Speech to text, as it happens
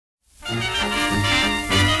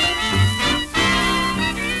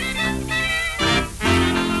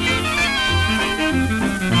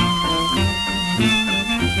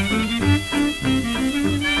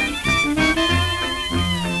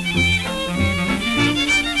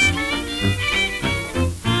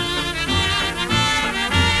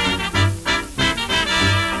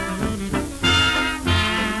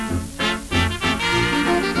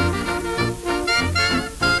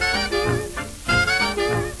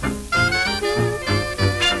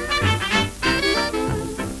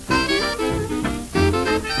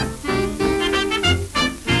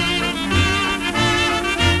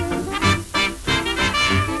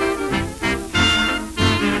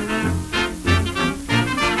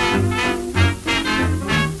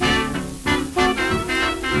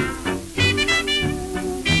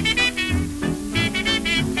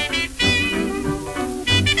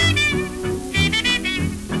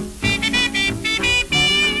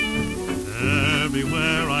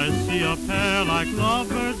see a pair like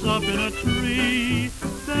lovebirds up in a tree.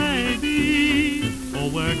 Baby, oh,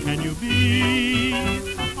 where can you be?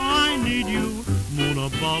 I need you, moon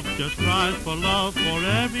above, just rise for love for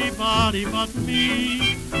everybody but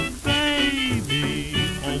me. Baby,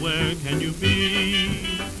 oh, where can you be?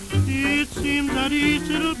 It seems that each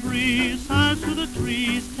little breeze sighs through the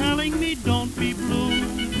trees, telling me don't be blue.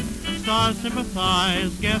 Stars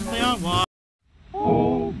sympathize, guess they are wise.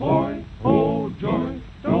 Oh boy, oh joy,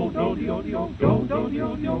 do-do-de-o-de-o,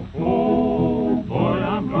 do-do-de-o-de-o. Oh boy,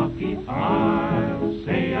 I'm lucky, I'll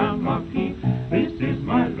say I'm lucky. This is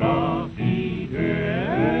my lucky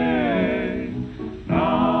day.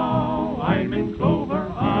 Now I'm in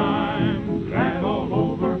clover, I'm glad all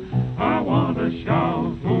over. I want to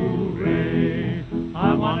shout hooray,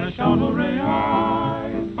 I want to shout hooray.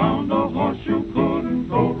 I found a horse you couldn't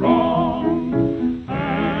go wrong,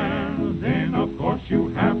 and then of course you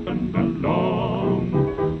happened along.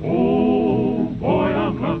 Oh boy,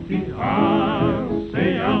 I'm lucky, I'll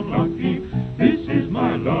say I'm lucky. This is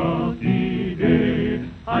my lucky day.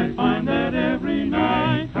 I find that every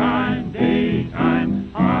night time,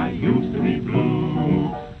 daytime, I used to be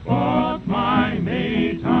blue, but my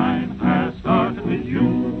Maytime has started with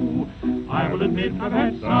you. I will admit I've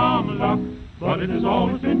had some luck, but it has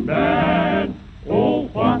always been bad. Oh,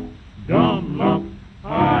 what dumb luck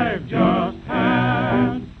I've just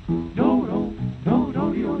had. Do-do,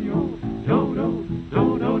 do-do-de-o-de-o, do-do,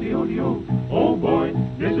 do-do-de-o-de-o. Oh boy,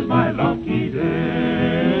 this is my lucky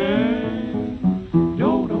day.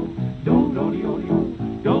 Do-do, do-do-de-o-de-o,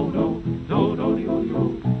 do-do, do-do-de-o-de-o.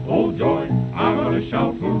 Oh joy, I'm gonna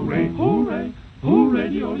shout hooray, hooray,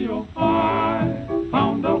 hooray-de-o-de-o. I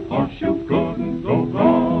found a horse you couldn't go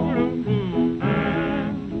wrong,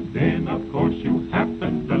 and then of course you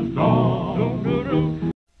happened along.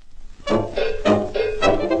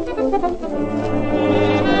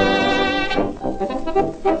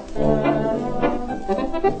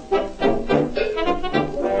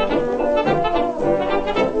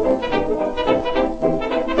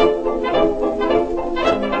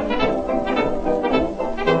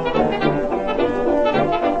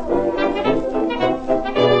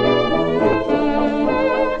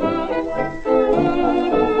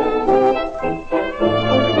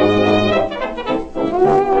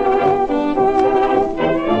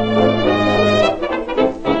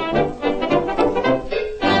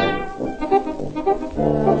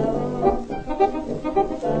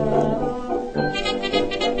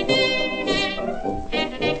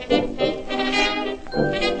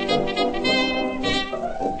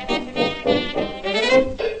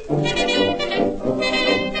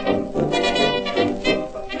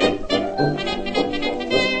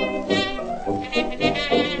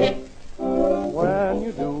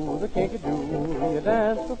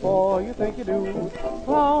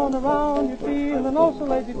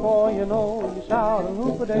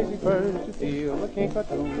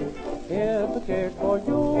 Here's the kick for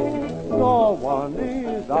you. Your one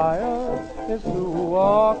desire is to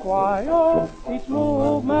acquire each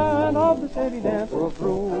movement of the steady dance will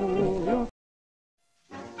through.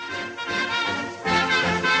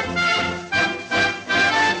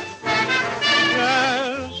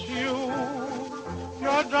 Yes,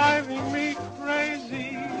 you're driving me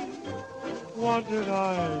crazy. What did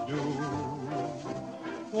I do?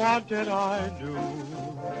 What did I do?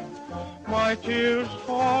 My tears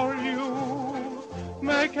for you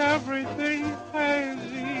make everything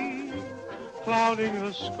hazy, clouding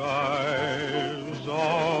the skies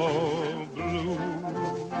all blue.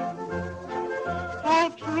 How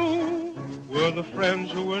true were the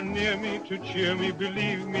friends who were near me to cheer me,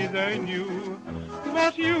 believe me, they knew.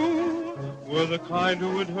 But you were the kind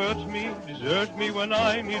who would hurt me, desert me when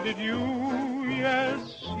I needed you. Yes,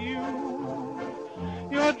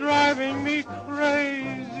 you're driving me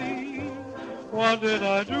crazy. What did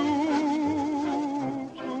I do?